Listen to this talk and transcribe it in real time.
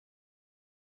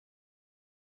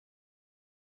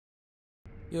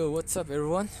Yo, what's up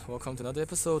everyone? Welcome to another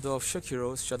episode of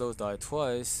Sekiro's Shadows Die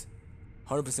Twice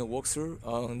 100% walkthrough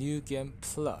on New Game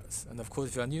Plus. And of course,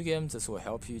 if you're a new game, this will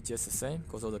help you just the same,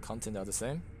 because all the content are the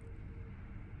same.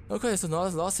 Okay, so now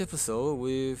last episode,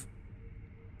 we've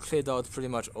cleared out pretty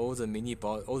much all the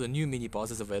new mini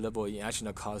bosses available in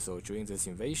Ashina Castle during this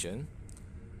invasion.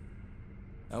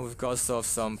 And we've got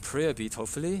some prayer beat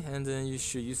hopefully, and then you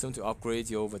should use them to upgrade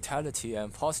your vitality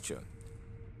and posture.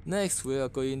 Next, we are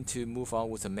going to move on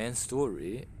with the main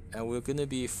story, and we're going to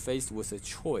be faced with a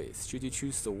choice. Should you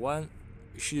choose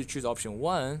option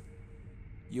 1,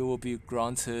 you will be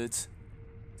granted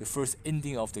the first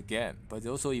ending of the game, but it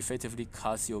also effectively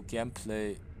cuts your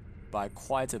gameplay by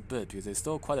quite a bit, because there's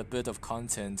still quite a bit of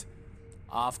content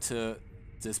after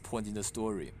this point in the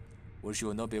story, which you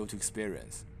will not be able to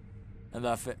experience. And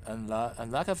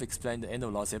like I've explained at the end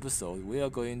of last episode,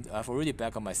 I've already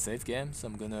backed up my save game, so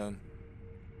I'm gonna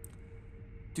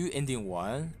do ending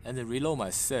 1 and then reload my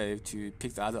save to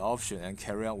pick the other option and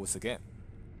carry on with the game.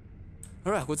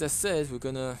 Alright, with that said, we're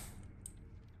gonna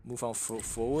move on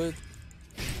forward.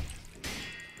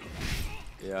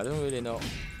 Yeah, I don't really know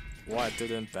why I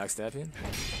didn't backstab him.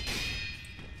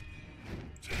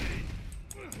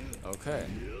 Okay.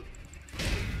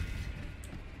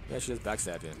 Yeah, I should just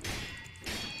backstab him.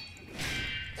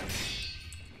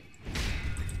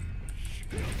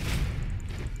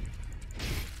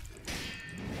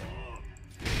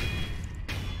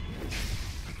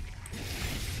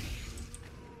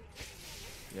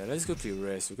 Yeah, let's quickly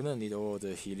rest. We're gonna need all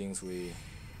the healings we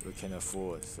can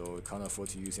afford, so we can't afford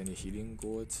to use any healing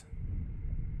gourds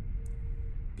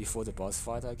before the boss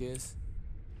fight, I guess.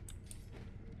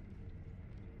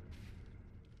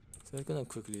 So I'm gonna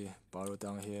quickly borrow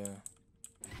down here.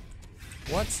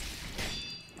 What?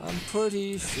 I'm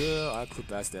pretty sure I could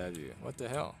backstab you. What the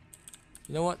hell?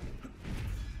 You know what?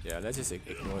 Yeah, let's just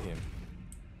ignore him.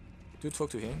 Do talk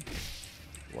to him.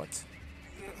 What?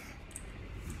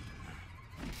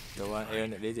 The one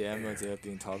Aaron and Lady Emma, they are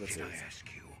being targeted. I ask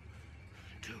you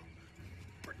to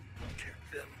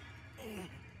protect them.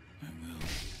 I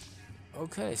will.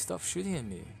 Okay, stop shooting at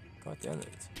me. God damn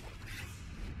it.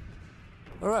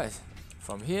 Alright,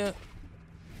 from here,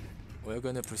 we're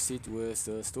gonna proceed with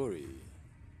the story.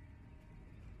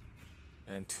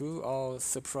 And to our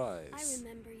surprise, I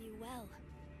remember you well.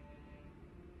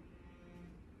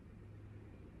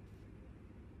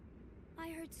 I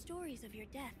heard stories of your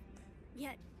death,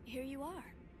 yet here you are.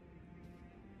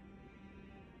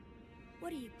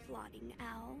 What are you plotting,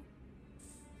 Owl?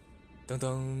 dun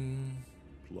dun.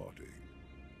 Plotting.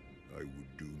 I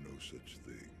would do no such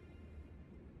thing.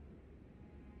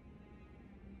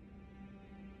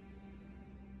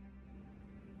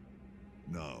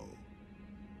 Now,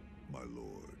 my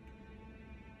lord,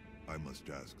 I must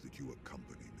ask that you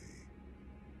accompany me.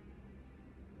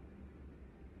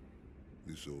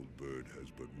 This old bird has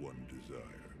but one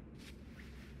desire.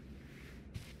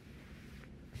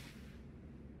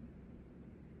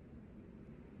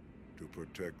 To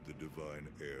protect the divine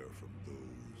heir from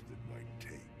those that might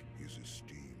take his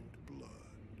esteemed blood.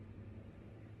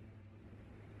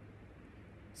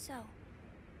 So,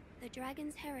 the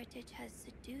dragon's heritage has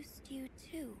seduced you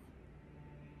too.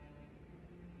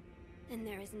 And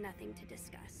there is nothing to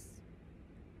discuss.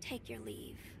 Take your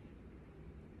leave.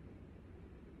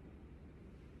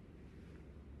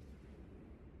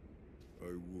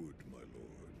 I would, my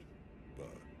lord,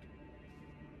 but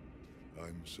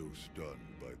I'm so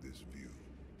stunned by this view.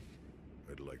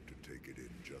 I'd like to take it in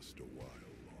just a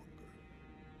while longer.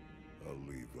 I'll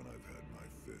leave when I've had my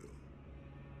fill.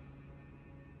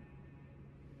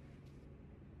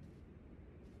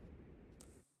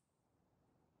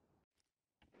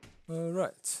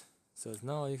 Alright, so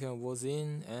now you can walk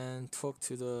in and talk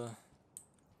to the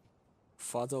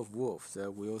father of wolves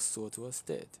that Will thought was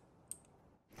dead.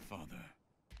 Father,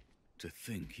 to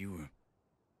think you were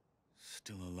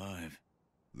still alive.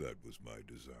 That was my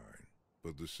design,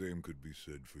 but the same could be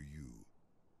said for you.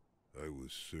 I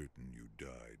was certain you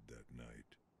died that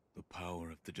night. The power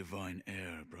of the divine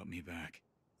heir brought me back.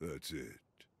 That's it.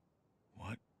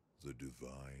 What? The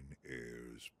divine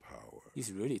heir's power.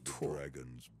 He's really The tall.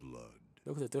 dragon's blood.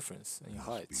 Look at the difference in Must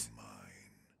height. be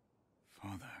mine.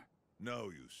 Father. Now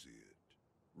you see it.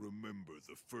 Remember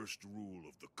the first rule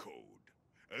of the code.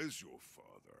 As your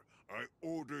father, I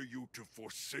order you to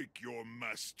forsake your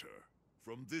master.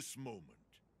 From this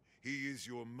moment, he is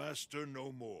your master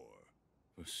no more.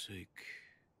 Forsake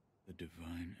the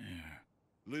divine heir.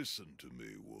 Listen to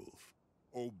me, Wolf.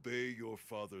 Obey your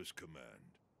father's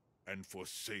command, and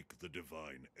forsake the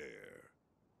divine heir.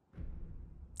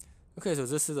 Okay, so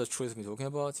this is the choice we're talking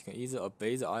about. You can either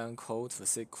obey the Iron Code,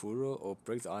 forsake Kuro, or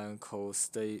break the Iron Code,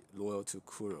 stay loyal to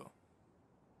Kuro.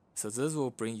 So this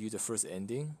will bring you the first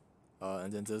ending,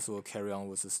 and then this will carry on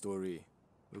with the story.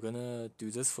 We're gonna do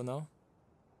this for now.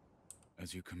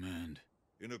 As you command.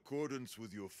 In accordance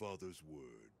with your father's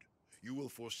word, you will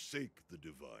forsake the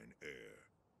divine heir.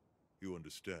 You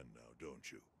understand now,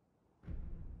 don't you?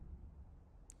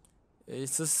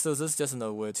 It's just, so this is just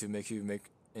another way to make you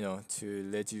to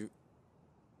let you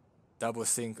double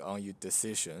think on your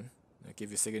decision, give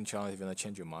you a second chance if you wanna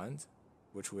change your mind,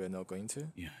 which we are not going to.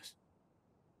 Yes.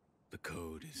 The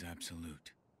code is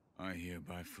absolute. I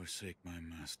hereby forsake my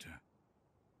master,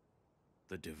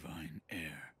 the divine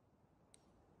heir.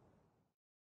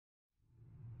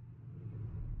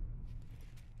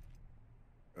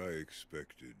 I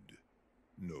expected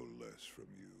no less from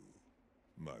you,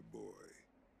 my boy.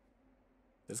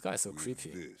 This guy is so With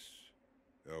creepy. this,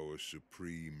 our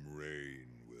supreme reign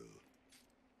will...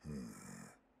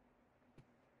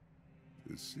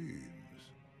 It seems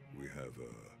we have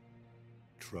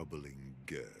a troubling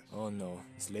guest. Oh no,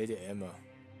 it's Lady Emma.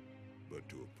 But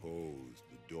to oppose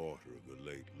the daughter of the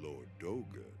late Lord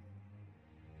Dogen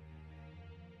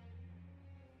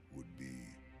would be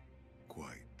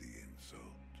quite the insult.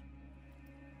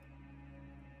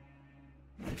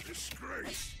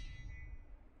 Disgrace!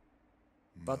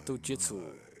 Battle Jitsu.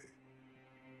 My.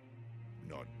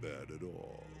 Not bad at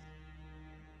all.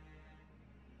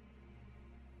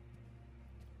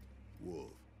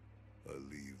 Wolf, I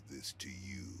leave this to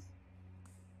you.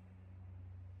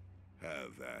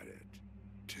 Have at it.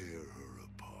 Tear her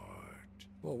apart.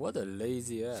 Whoa, what a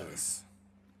lazy ass.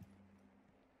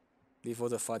 Leave all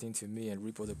the fighting to me and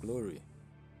reap all the glory.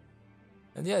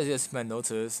 And yeah, yes, you might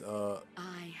notice, I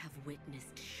have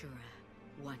witnessed Shura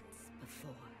once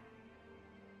before.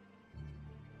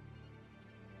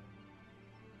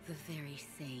 The very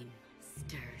same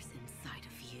stirs inside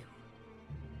of you.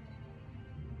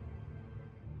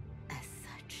 As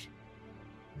such,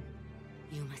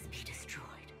 you must be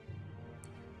destroyed.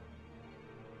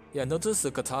 yeah, notice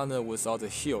the katana without the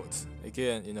hilt.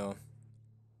 Again,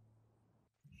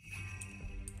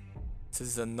 this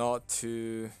is a nod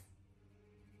to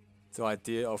the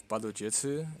idea of battle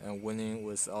jitsu and winning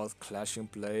without clashing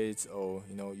blades or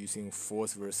using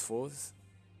force versus force.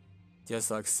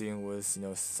 Just like seeing with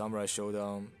Samurai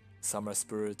Showdown, Samurai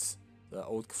Spirits, the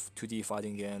old 2D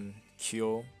fighting game,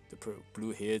 Kyo, the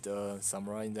blue-haired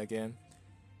samurai in that game,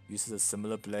 uses a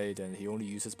similar blade and he only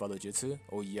uses battle jitsu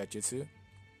or jitsu,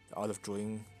 the art of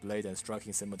drawing blade and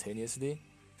striking simultaneously.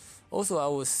 Also, I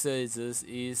would say this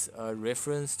is a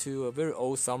reference to a very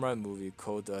old samurai movie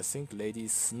called, I think, Lady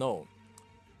Snow,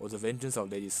 or The Vengeance of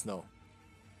Lady Snow,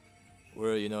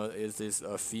 where, is this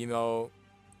female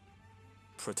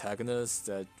protagonist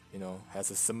that,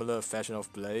 has a similar fashion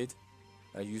of blade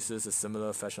and uses a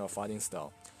similar fashion of fighting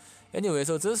style. Anyway,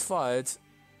 so this fight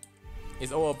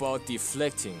is all about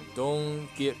deflecting. Don't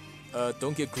get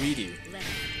greedy,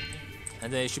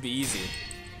 and then it should be easy.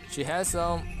 She has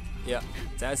some. Yeah,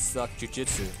 that's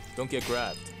jujitsu. Don't get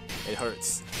grabbed. It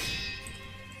hurts.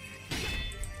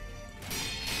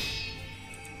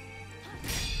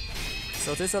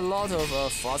 So there's a lot of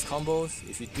fast combos.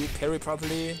 If you do parry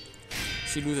properly,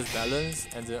 she loses balance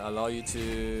and then allow you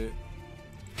to...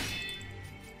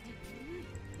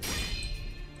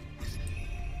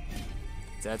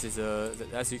 That's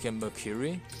you can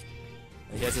Mercury.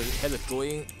 And he has a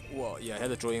drawing. Well, yeah, has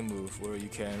a drawing move where you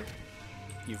can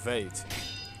evade.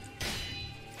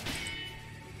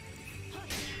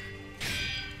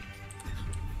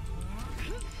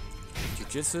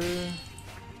 Jujitsu.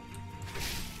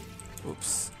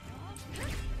 Oops.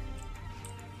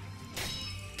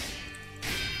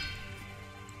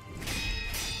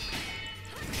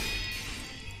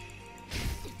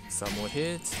 Some more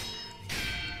hits.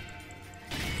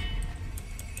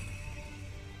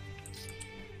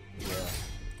 Yeah.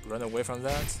 Run away from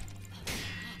that.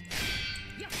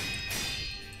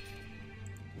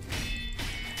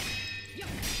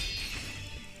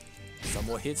 Some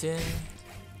more hitting.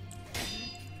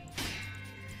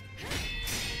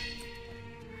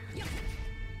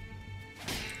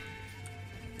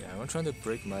 I'm trying to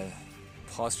break my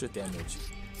posture damage.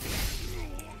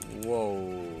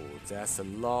 Whoa, that's a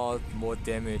lot more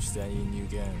damage than in new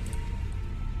game.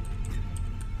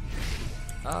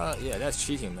 Yeah, that's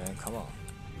cheating, man. Come on.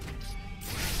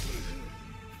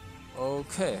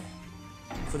 Okay,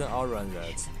 couldn't outrun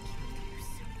that.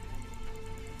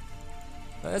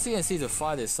 As you can see, the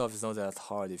fight itself is not that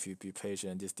hard if you be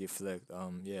patient and just deflect.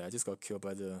 Yeah, I just got killed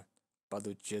by the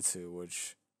battle jitsu,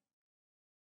 which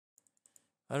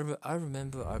I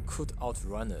remember I could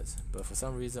outrun it, but for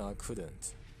some reason I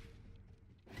couldn't.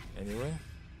 Anyway.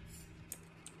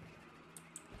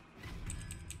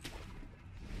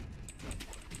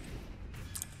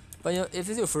 But you know, if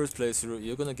it's your first playthrough,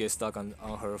 you're gonna get stuck on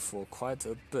her for quite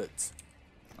a bit.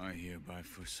 I hereby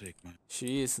forsake my...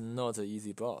 She is not an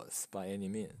easy boss by any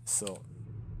means, so...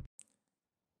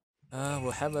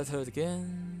 we'll have at her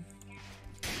again.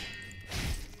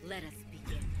 Let us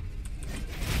begin.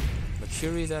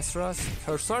 Mercury's thrust.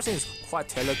 Her thrusting is quite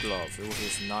telegraphed, which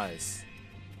is nice.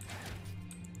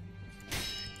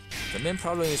 The main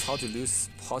problem is how to lose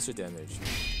posture damage.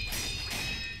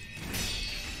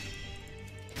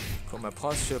 Cause my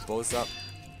posture goes up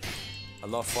a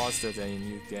lot faster than in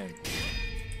new game.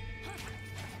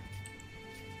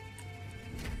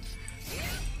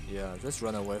 Yeah, just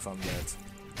run away from that.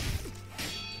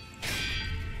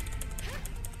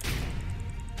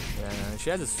 And she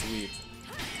has a sweep.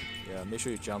 Yeah, make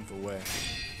sure you jump away.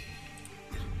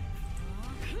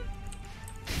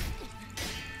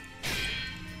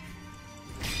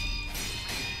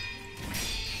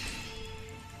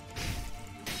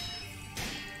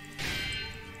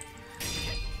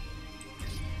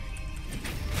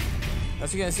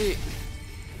 As you can see,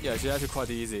 yeah, she's actually quite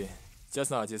easy.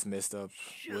 Just now I just messed up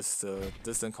with the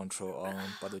distance control on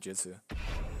Battle Jutsu.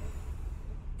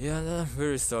 Yeah, and I'm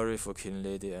very sorry for killing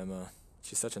Lady Emma.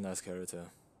 She's such a nice character.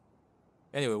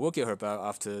 Anyway, we'll get her back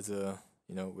after the,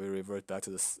 you know, we revert back to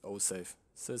the old save.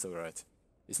 So it's alright.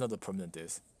 It's not a permanent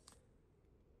disk.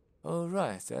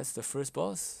 Alright, that's the first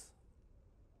boss.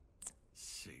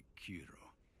 Sekiro.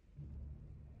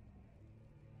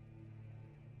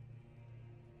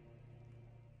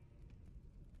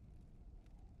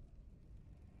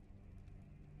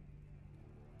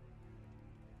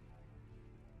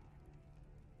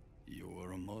 You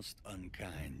are a most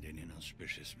unkind and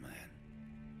inauspicious man.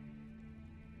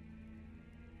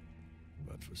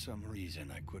 But for some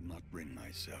reason I could not bring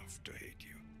myself to hate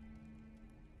you.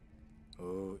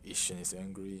 Oh, Isshin is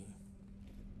angry.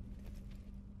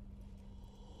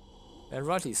 And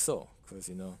rightly so, because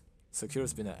you know,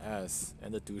 Sekiro's been an ass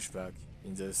and a douchebag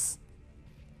in this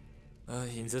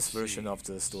version of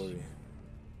the story.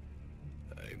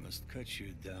 I must cut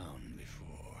you down before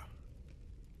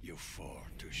you fall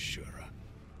to Shura.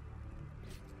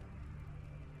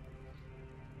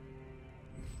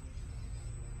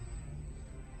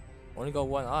 Only got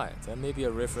one eye. That may be a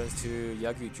reference to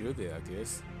Yagyu Jube, I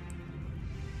guess.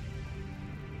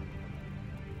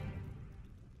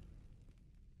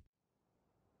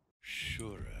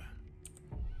 Shura.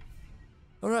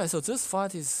 Alright, so this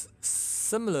fight is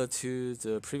similar to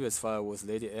the previous fight with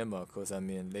Lady Emma, because I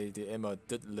mean, Lady Emma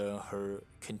did learn her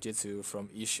Kenjutsu from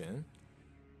Isshin.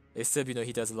 Except, you know,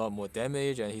 he does a lot more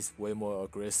damage and he's way more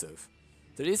aggressive.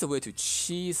 There is a way to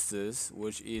cheese this,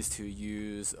 which is to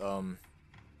use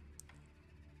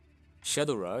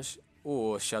Shadow Rush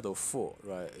or Shadow Fall,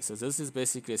 right? So this is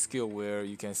basically a skill where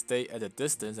you can stay at a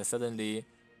distance and suddenly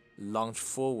launch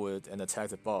forward and attack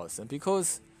the boss. And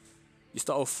because you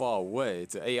start off far away,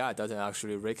 the AI doesn't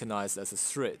actually recognize as a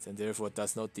threat and therefore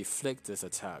does not deflect this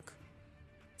attack.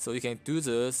 So you can do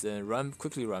this and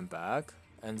quickly run back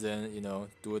and then, you know,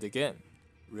 do it again.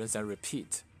 Rinse and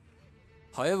repeat.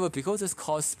 However, because it's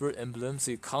called Spirit Emblem, so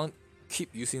you can't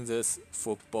keep using this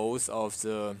for both of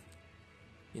the,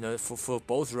 you know, for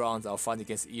both rounds of fight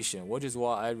against Isshin, which is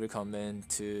why I recommend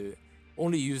to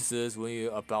only use this when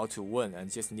you're about to win and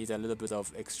just need a little bit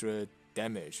of extra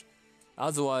damage.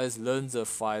 Otherwise, learn the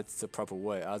fight the proper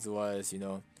way. Otherwise, you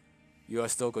know, you are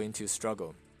still going to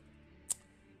struggle.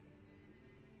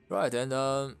 Right, and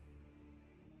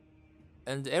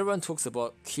everyone talks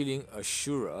about killing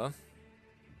Ashura,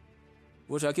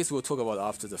 which I guess we'll talk about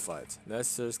after the fight.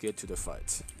 Let's just get to the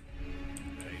fight.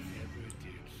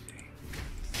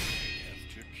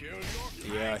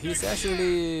 Yeah, he's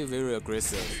actually very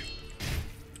aggressive.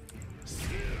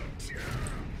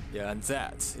 Yeah, and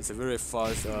that is a very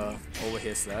fast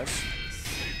overhead slash.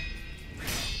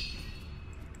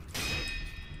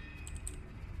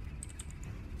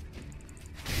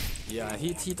 Yeah,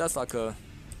 he does like a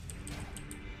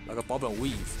bob and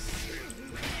weave.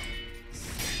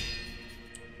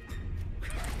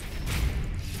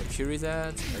 Secure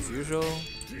that as usual.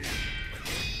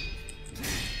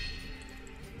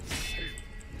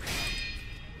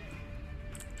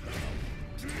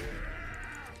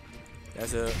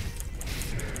 That's a...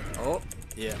 Oh,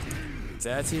 yeah.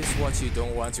 That is what you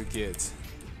don't want to get.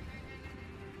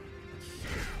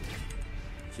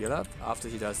 Heal up after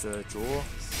he does the draw.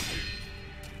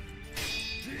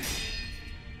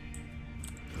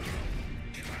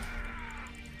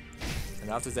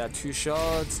 And after that, 2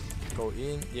 shots. Go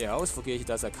in. Yeah, I always forget he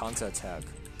does a counter attack.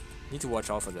 Need to watch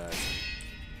out for that.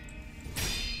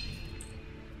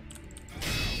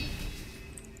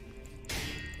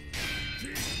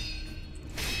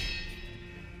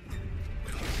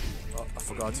 Oh, I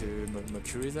forgot to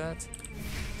Mercury that.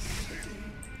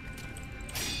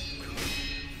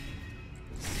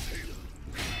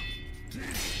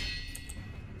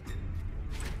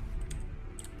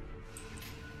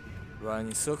 Run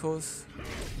in circles.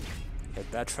 Get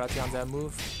bad tracking on that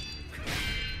move.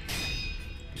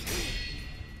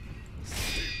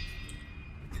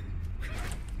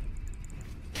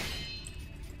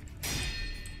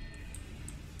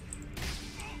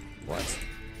 What?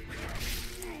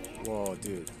 Whoa,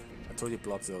 dude. I totally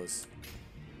blocked those.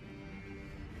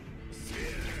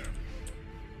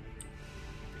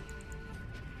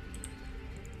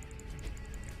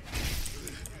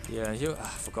 Yeah, and here,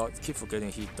 keep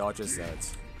forgetting he dodges that.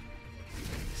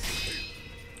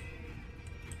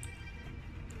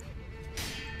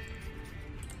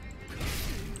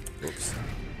 Oops.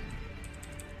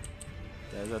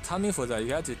 There's a timing for that.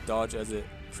 You have to dodge at the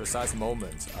precise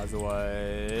moment,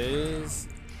 otherwise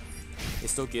it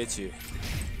still gets you.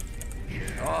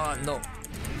 Oh no!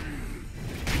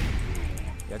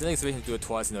 Yeah, I didn't expect him to do it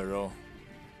twice in a row.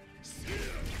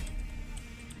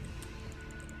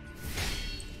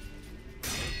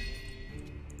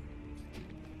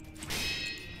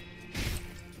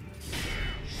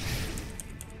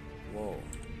 Whoa.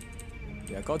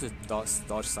 Yeah, I got to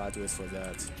dodge sideways for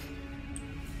that.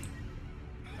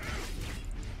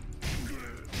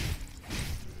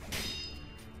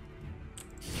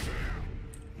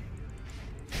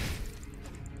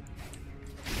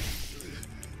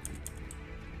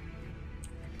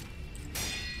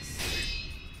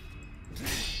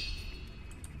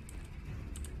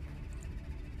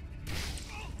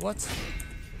 What?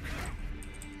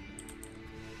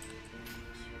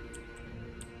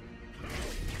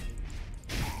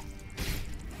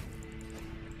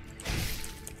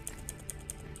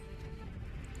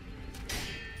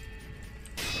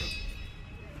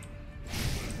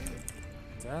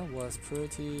 That was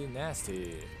pretty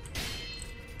nasty.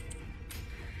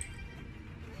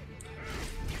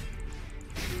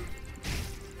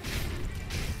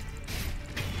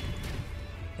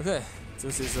 Okay,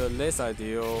 this is a less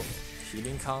ideal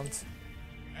healing count,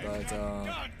 but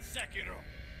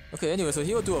okay. Anyway, so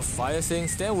he will do a fire thing.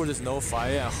 Stand where there's no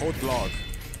fire and hold block,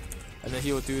 and then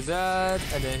he will do that,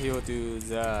 and then he will do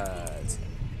that.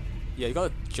 Yeah, you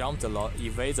gotta jump the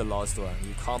evade the last one.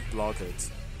 You can't block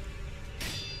it.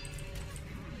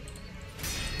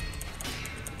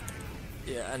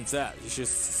 Yeah, and that you should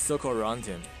circle around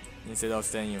him instead of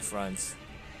standing in front.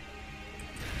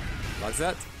 Like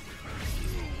that.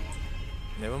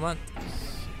 Never mind.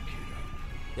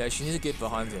 Yeah, you need to get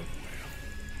behind him.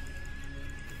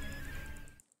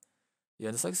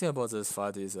 Yeah, the second thing about this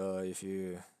fight is if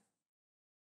you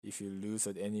lose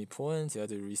at any point, you have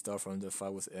to restart from the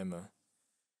fight with Emma.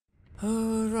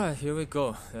 Alright, here we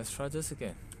go. Let's try this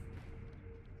again.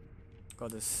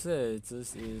 Gotta say,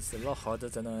 this is a lot harder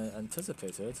than I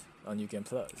anticipated on New Game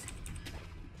Plus.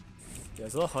 Yeah,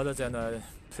 it's a lot harder than I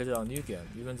played it on New Game,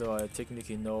 even though I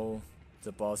technically know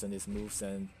the boss and his moves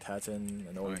and pattern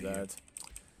and all of that.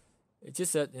 It's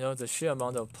just that, the sheer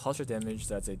amount of posture damage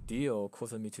that they deal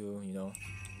caused me to,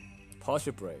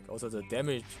 posture break. Also, the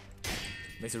damage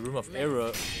makes the room of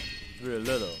error really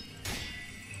little.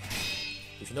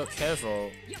 If you're not careful,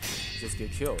 you just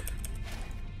get killed.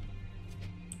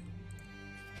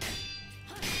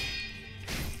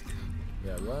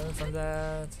 Yeah, run from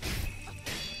that.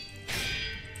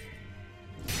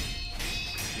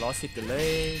 Last hit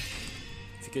delay.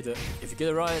 If you get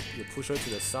it right, you push her to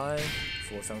the side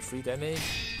for some free damage.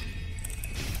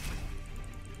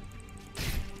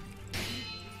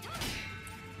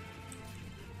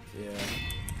 Yeah,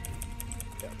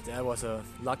 that was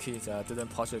lucky that I didn't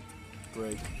posture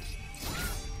break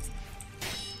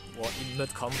or in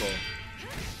mid combo.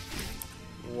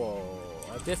 Whoa,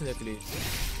 I definitely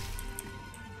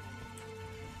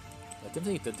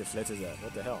deflected that.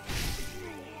 What the hell?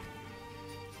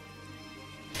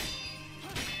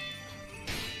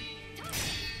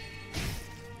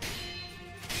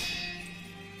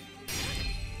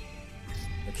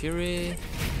 Akiri.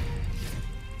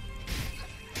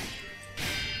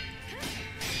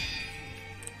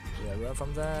 Yeah, run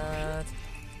from that.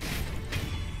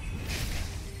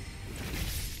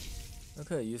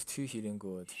 Okay, use 2 healing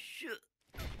good.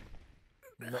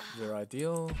 Not very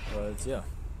ideal, but yeah.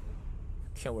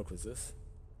 Can't work with this.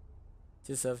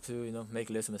 Just have to, make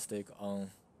less mistake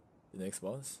on the next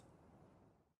boss.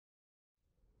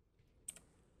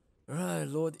 Shura. Right,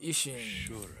 Lord Isshin.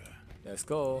 Shura. Let's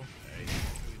go.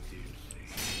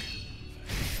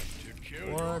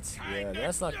 What? Yeah,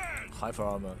 that's like hyper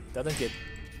armor. Doesn't get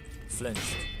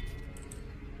flinched.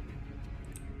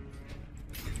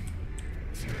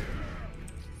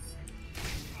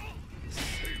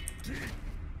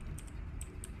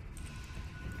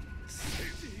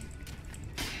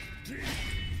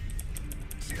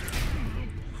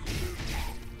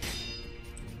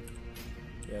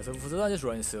 Yeah, so for that I just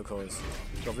run in circles.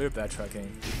 Got very bad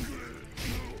tracking.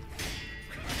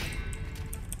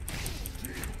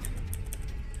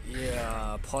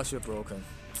 Yeah, posture broken.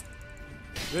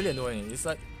 Really annoying. It's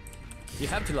like you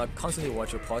have to like constantly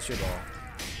watch your posture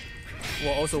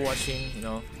while also watching, you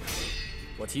know,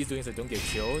 what he's doing so don't get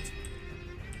killed.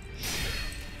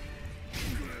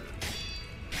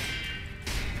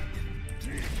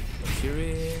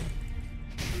 Kiri.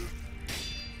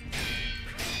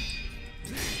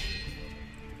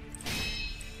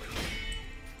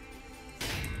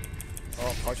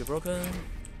 Oh, posture broken.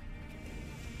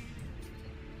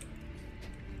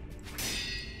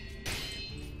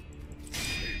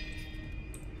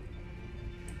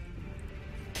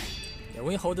 Yeah,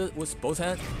 when you hold it with both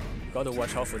hands, you gotta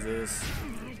watch out for this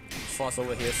fast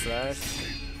over here slash.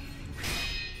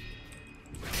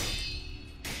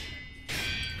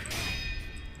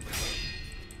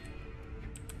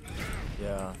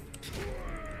 Yeah.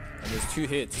 And there's 2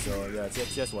 hits, so yeah,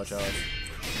 just watch out.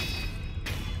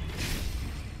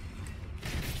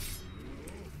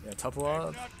 Yeah, topple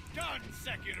up. Done,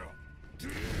 Sekiro.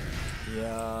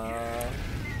 Yeah.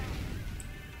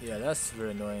 Yeah, that's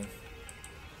very annoying.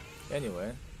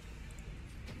 Anyway.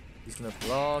 He's gonna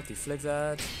block, deflect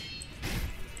that.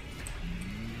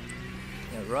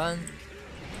 Yeah, run.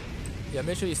 Yeah,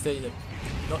 make sure you stay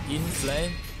not in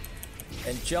flame.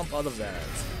 And jump out of that.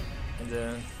 And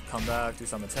then come back, do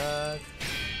some attack.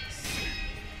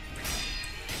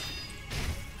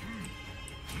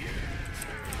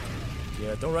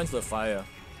 Yeah, don't run to the fire.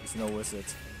 It's not worth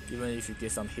it. Even if you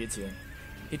get some hits in.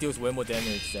 He deals way more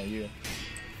damage than you.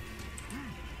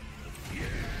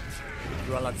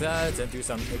 Run like that, then do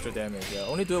some extra damage. Yeah,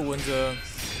 only do it when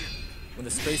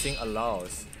the spacing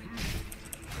allows.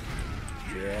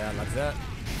 Yeah, like that.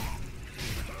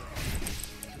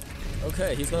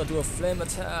 Okay, he's gonna do a flame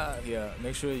attack. Yeah,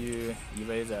 make sure you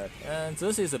evade that. And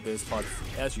this is the base part,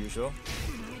 as usual.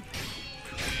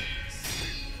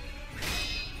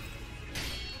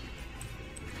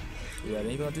 Yeah, then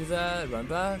you're gonna do that, run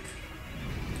back.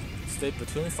 Stay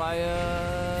between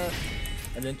fire.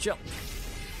 And then jump.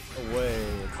 Away,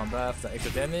 come back for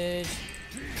extra damage.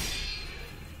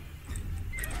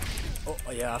 Oh,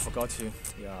 yeah, I forgot to.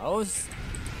 Yeah,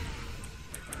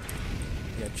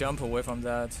 Yeah, jump away from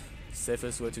that.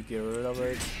 Safest way to get rid of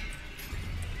it.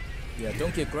 Yeah,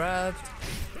 don't get grabbed.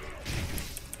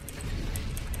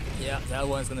 Yeah, that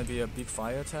one's gonna be a big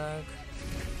fire attack.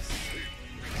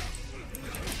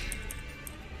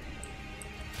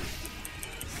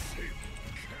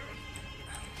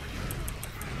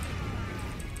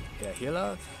 Yeah, heal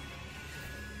up.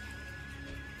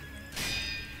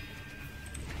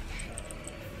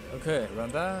 Okay, run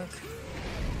back.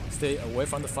 Stay away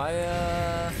from the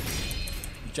fire.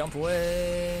 Jump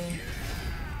away.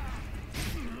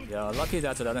 Yeah, lucky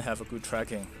that it doesn't have a good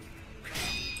tracking.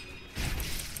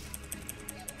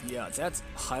 Yeah, that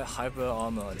hyper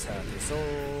armor attack is so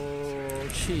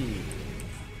cheap.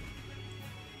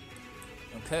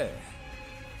 Okay.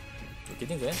 We're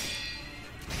getting there.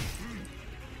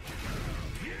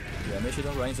 Yeah, make sure you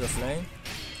don't run into the flame.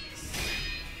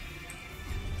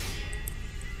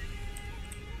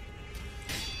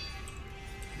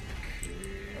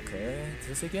 Okay,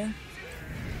 this again.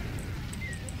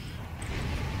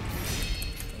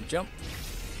 And jump.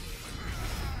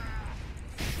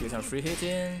 Get some free hit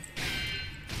in.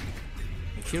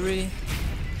 Kiri.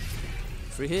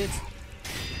 Free hit.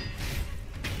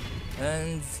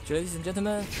 And ladies and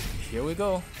gentlemen, here we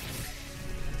go.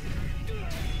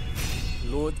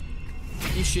 Lord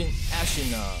Isshin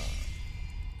Ashina.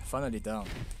 Finally done.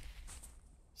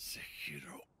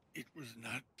 Sekiro, it was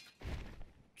not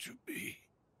to be.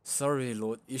 Sorry,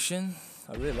 Lord Isshin.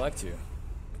 I really liked you.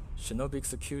 Shinobi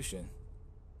execution.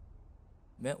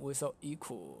 Man without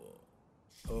equal.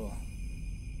 Oh.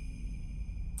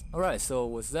 Alright, so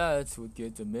with that, we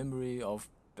get the memory of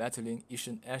battling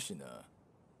Isshin Ashina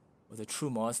with the true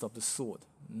master of the sword,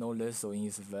 no less so in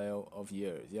his veil of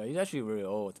years. Yeah, he's actually very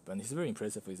old, but he's very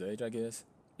impressive for his age, I guess,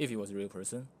 if he was a real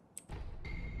person.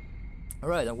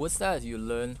 Alright, and with that, you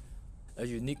learn a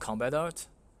unique combat art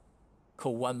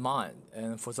called One Mind.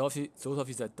 And for those of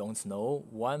you that don't know,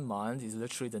 One Mind is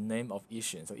literally the name of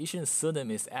Isshin. So Isshin's surname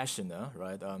is Ashina,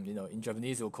 right? You know, in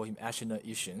Japanese we'll call him Ashina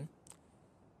Isshin.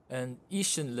 And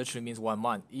Isshin literally means one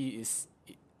mind. I is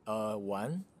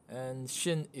one, and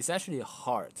Shin is actually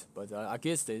heart, but I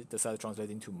guess they decided to translate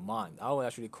into mind. I would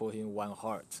actually call him one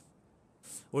heart,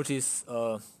 which is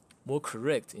more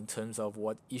correct in terms of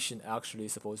what Isshin actually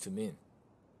is supposed to mean.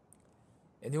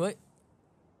 Anyway,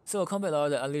 so combat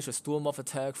art unleash a storm of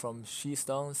attack from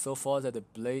Shi-stone so far that the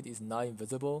blade is not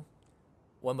invisible.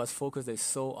 One must focus their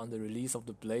soul on the release of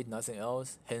the blade, nothing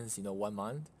else, hence, one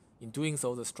mind. In doing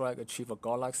so, the strike achieved a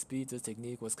godlike speed. This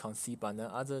technique was conceived by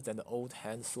none other than the old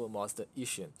hand sword master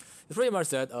Isshin. It's pretty much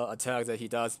that attack that he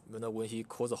does when he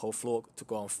calls the whole floor to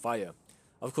go on fire.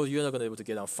 Of course, you're not going to be able to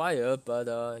get on fire, but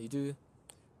you do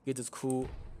get this cool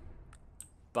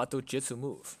battle jutsu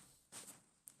move.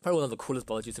 Probably one of the coolest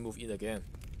battle jutsu move in the game.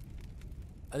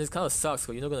 And it kind of sucks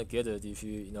because you're not going to get it if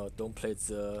you don't play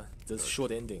the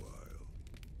short ending.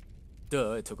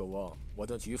 Duh, it took a while. Why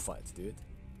don't you fight, dude?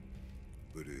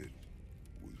 But it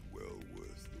was well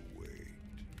worth the wait.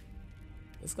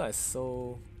 This guy is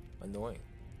so annoying.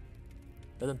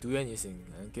 Doesn't do anything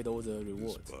and get all the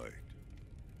rewards. Despite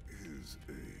his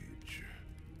age,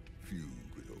 few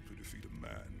could hope to defeat a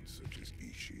man such as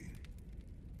Isshin.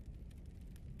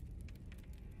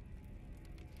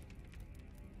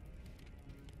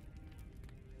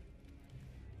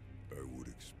 I would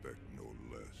expect no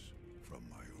less from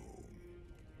my home.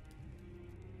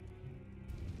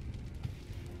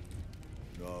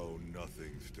 Now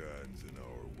nothing stands in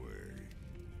our way.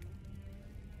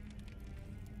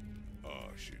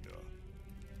 Ashina,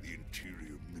 the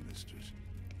interior ministers,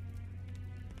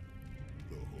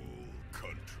 the whole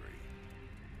country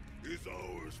is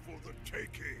ours for the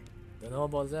taking. Don't know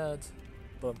about that,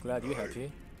 but I'm glad you're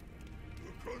happy.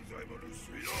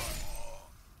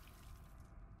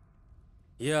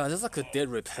 Yeah, that's like a dead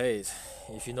repaid.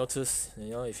 If you notice,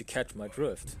 if you catch my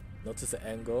drift, notice the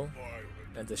angle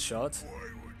and the shot.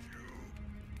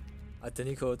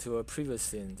 Identical to a previous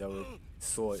scene that we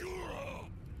saw.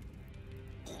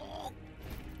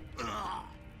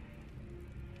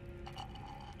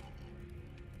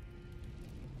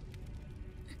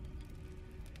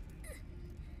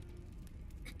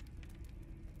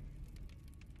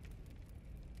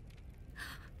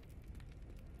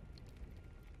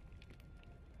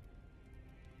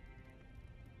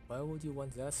 Why would you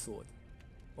want that sword?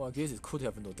 Well, I guess it could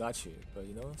have Nodachi, but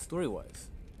story-wise,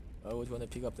 why would you want to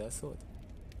pick up that sword?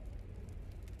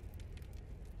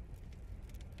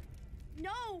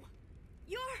 No!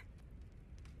 You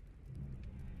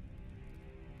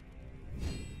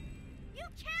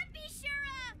can't be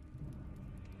Shura!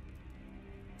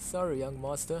 Sorry, young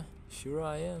master. Sure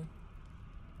I am.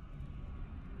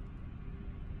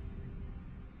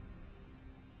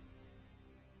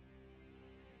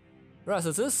 Right,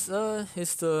 so this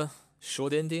is the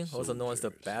short ending, also known as the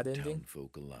bad ending.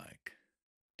 Townfolk alike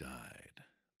died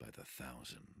by the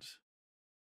thousands.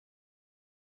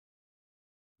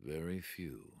 Very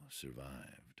few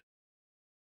survived.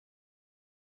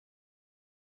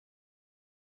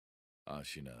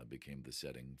 Ashina became the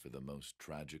setting for the most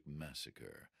tragic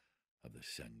massacre of the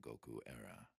Sengoku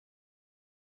era.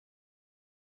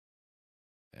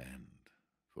 And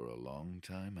for a long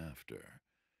time after,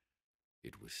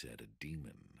 it was said a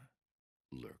demon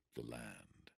lurked the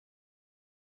land.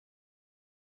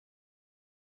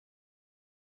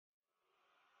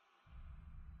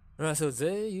 Right, so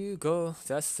there you go.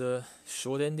 That's the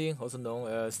short ending, also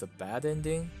known as the bad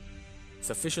ending.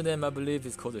 Its official name, I believe,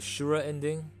 is called the Shura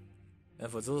Ending. And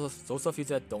for those of you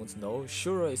that don't know,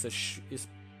 Shura is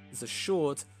a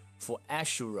short for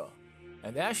Ashura.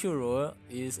 And Ashura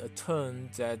is a term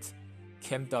that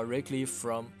came directly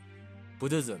from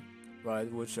Buddhism,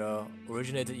 right, which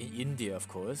originated in India, of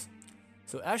course.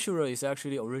 So Ashura is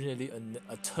actually originally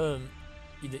a term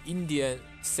in the Indian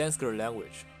Sanskrit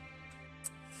language.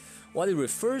 What it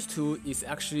refers to is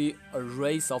actually a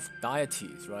race of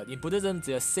deities, right? In Buddhism,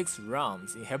 there are 6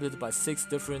 realms inhabited by 6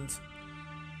 different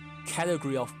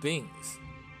categories of beings.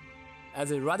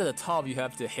 Right at the top, you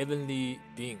have the heavenly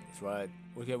beings, right?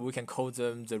 We can call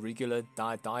them the regular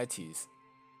deities.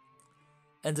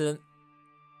 And then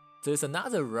there's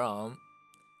another realm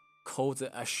called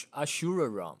the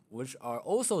Ashura realm, which are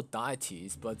also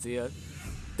deities, but they are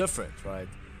different, right?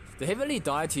 The heavenly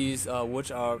deities,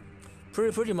 which are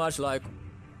pretty much like,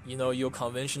 your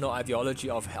conventional ideology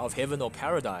of heaven or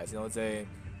paradise. They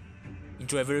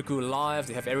enjoy a very good life.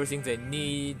 They have everything they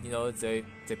need. They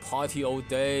party all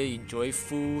day, enjoy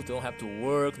food, don't have to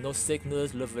work, no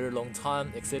sickness, live a very long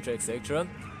time, etc., etc.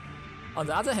 On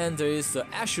the other hand, there is the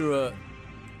Ashura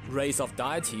race of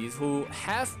deities who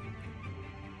have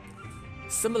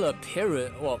similar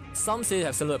appearance. Well, some say they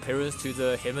have similar appearance to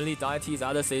the heavenly deities.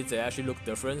 Others say they actually look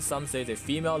different. Some say the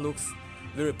female looks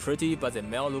very pretty, but the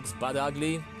male looks bad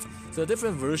ugly. So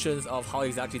different versions of how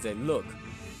exactly they look.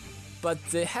 But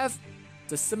they have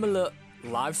the similar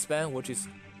lifespan, which is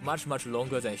much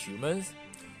longer than humans.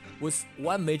 With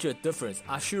one major difference: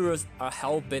 Asuras are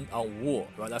hell-bent on war,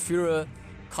 right? Asura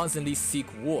constantly seek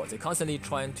war. They're constantly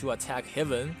trying to attack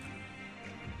heaven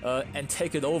and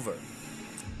take it over.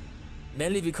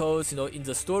 Mainly because, in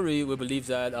the story we believe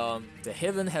that the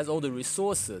heaven has all the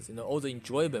resources, all the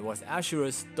enjoyment, what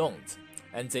Asuras don't,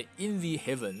 and they envy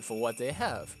heaven for what they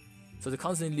have. So they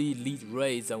constantly lead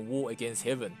raids and war against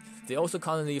heaven. They also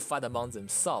constantly fight among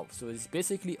themselves. So it's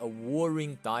basically a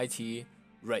warring deity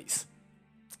race.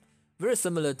 Very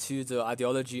similar to the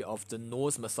ideology of the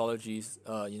Norse mythology's,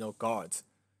 gods,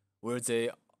 where they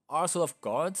are sort of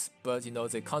gods, but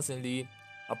they constantly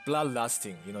are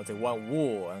bloodlusting. They want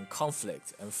war and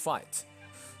conflict and fight.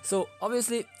 So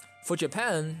obviously, for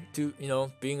Japan to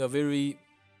being a very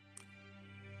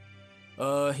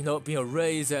being a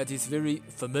race that is very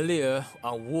familiar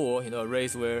on war, a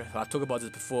race where I talked about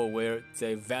this before, where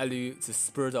they value the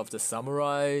spirit of the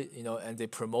samurai, and they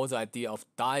promote the idea of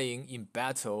dying in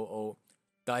battle or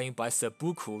dying by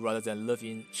seppuku rather than live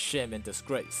in shame and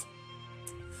disgrace.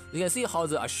 You can see how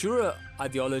the Ashura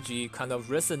ideology kind of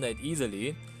resonate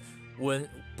easily when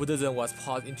Buddhism was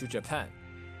passed into Japan.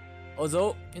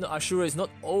 Although, Ashura is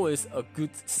not always a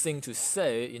good thing to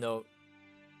say,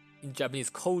 in Japanese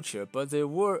culture, but there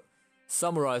were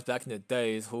samurais back in the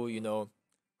days who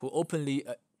openly,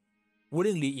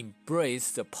 willingly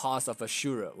embraced the path of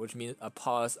Ashura, which means a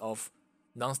path of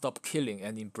non-stop killing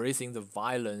and embracing the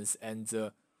violence and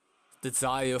the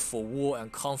desire for war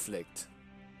and conflict.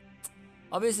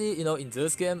 Obviously, in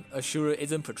this game, Ashura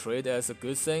isn't portrayed as a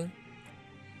good thing,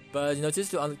 but just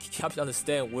to help you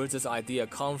understand where this idea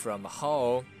comes from,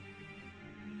 how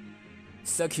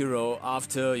Sekiro,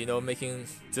 after making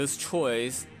this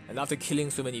choice and after killing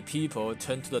so many people,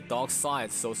 turned to the dark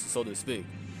side, so to speak,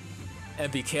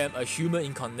 and became a human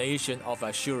incarnation of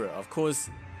Ashura. Of course,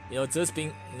 this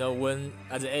being when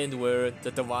at the end where the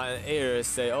divine heirs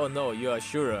say, "Oh no, you're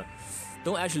Ashura,"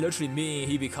 don't actually literally mean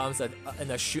he becomes an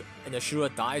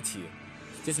Ashura deity.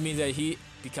 This means that he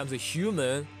becomes a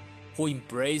human who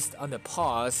embraced on the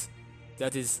path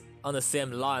that is on the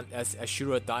same line as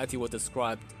Ashura deity was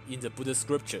described in the Buddhist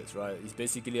scriptures, right? It's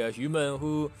basically a human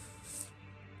who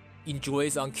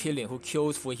enjoys on killing, who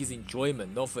kills for his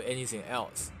enjoyment, not for anything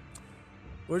else.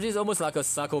 Which is almost like a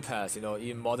psychopath,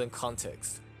 in modern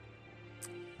context.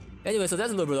 Anyway, so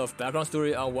that's a little bit of background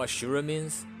story on what Shura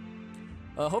means.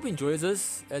 I hope you enjoy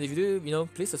this, and if you do,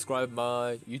 please subscribe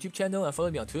my YouTube channel and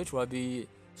follow me on Twitch, where I'll be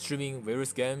streaming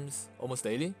various games almost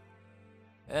daily.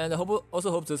 And I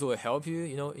also hope this will help you,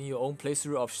 in your own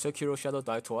playthrough of Sekiro Shadow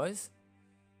Die Twice.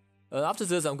 After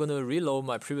this, I'm gonna reload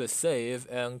my previous save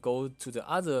and go to the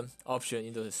other option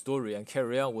in the story and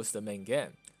carry on with the main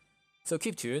game. So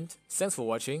keep tuned. Thanks for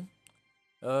watching.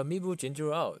 Mibu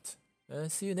Ginger out,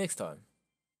 and see you next time.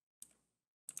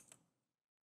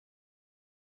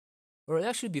 Alright,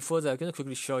 actually before that, I'm gonna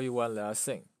quickly show you one last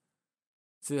thing.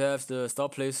 So you have the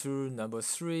start playthrough number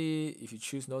 3. If you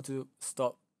choose not to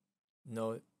stop,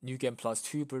 new game plus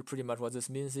 2, pretty much what this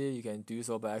means is you can do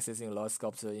so by accessing Lord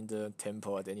Sculptor in the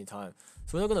temple at any time.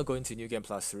 So we're not gonna go into new game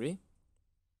plus 3.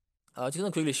 Just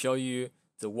gonna quickly show you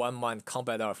the one-man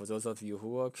combat art for those of you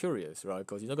who are curious, right?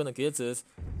 Because you're not gonna get this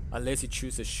unless you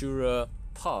choose the Shura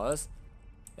path.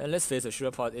 And let's face it,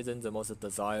 Shura path isn't the most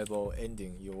desirable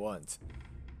ending you want.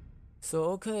 So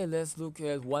okay, let's look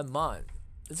at one man.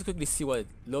 Let's quickly see what it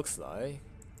looks like.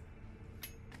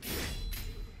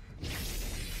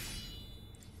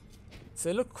 So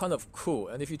it looks kind of cool,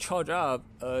 and if you charge up,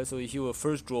 so he will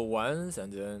first draw once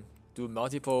and then do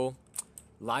multiple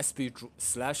light speed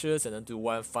slashes and then do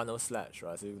one final slash,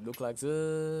 right? So it look like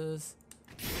this.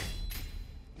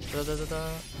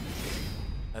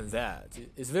 And that.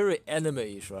 It's very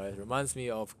anime-ish, right? It reminds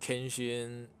me of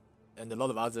Kenshin and a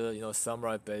lot of other,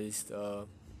 samurai-based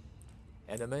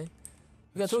anime.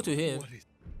 We can talk to him.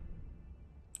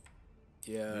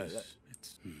 Yeah. Yes,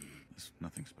 it's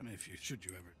nothing special. If you should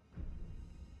you ever.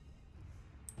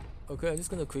 Okay, I'm just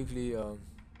gonna quickly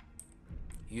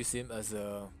use him as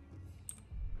a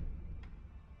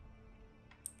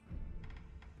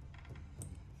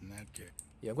In that case.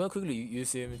 I'm gonna quickly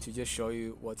use him to just show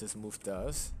you what this move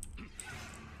does.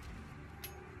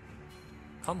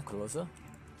 Come closer.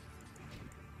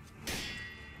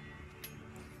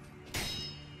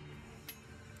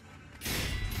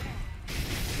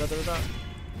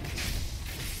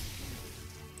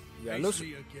 Yeah, it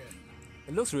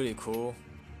looks really cool.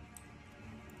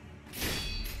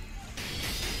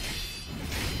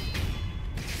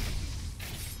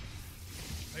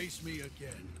 Face me again.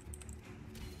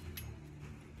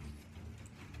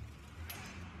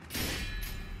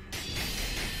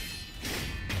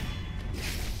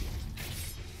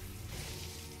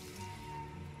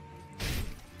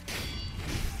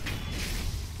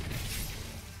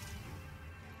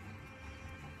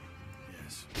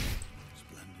 Yes.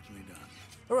 Splendidly done.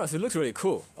 Alright, so it looks really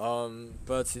cool.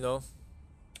 But you know,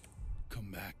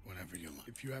 Come back whenever you like.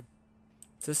 If you have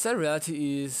the sad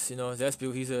reality is, you know, that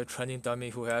build, he's a training dummy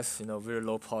who has, you know, very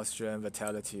low posture and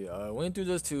vitality. When you do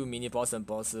this to mini boss and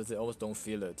bosses, they almost don't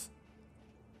feel it.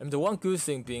 And the one good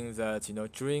thing being that, you know,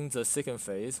 during the second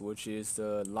phase, which is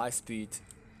the light speed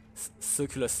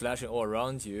circular slashing all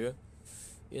around you,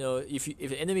 you know, if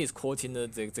the enemy is caught in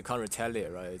it, they can't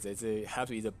retaliate, right? They have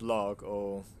to either block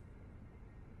or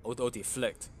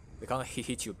deflect. They can't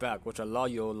hit you back, which allow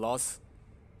your last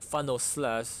final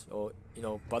slash or, you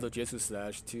know, battle jutsu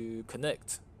slash to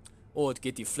connect or to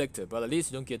get deflected, but at least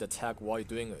you don't get attacked while you're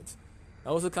doing it. And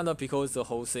also kind of because the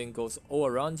whole thing goes all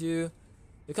around you,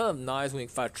 it's kind of nice when you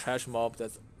fight a trash mob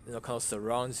that, you know, kind of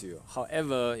surrounds you.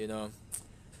 However, you know,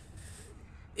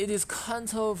 it is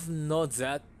kind of not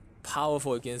that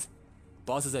powerful against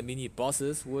bosses and mini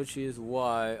bosses, which is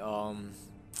why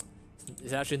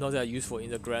it's actually not that useful in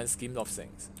the grand scheme of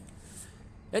things.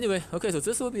 Anyway, okay, so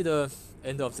this will be the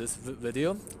end of this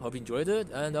video. Hope you enjoyed it,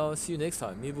 and I'll see you next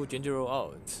time. Mibu Genjiro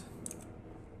out.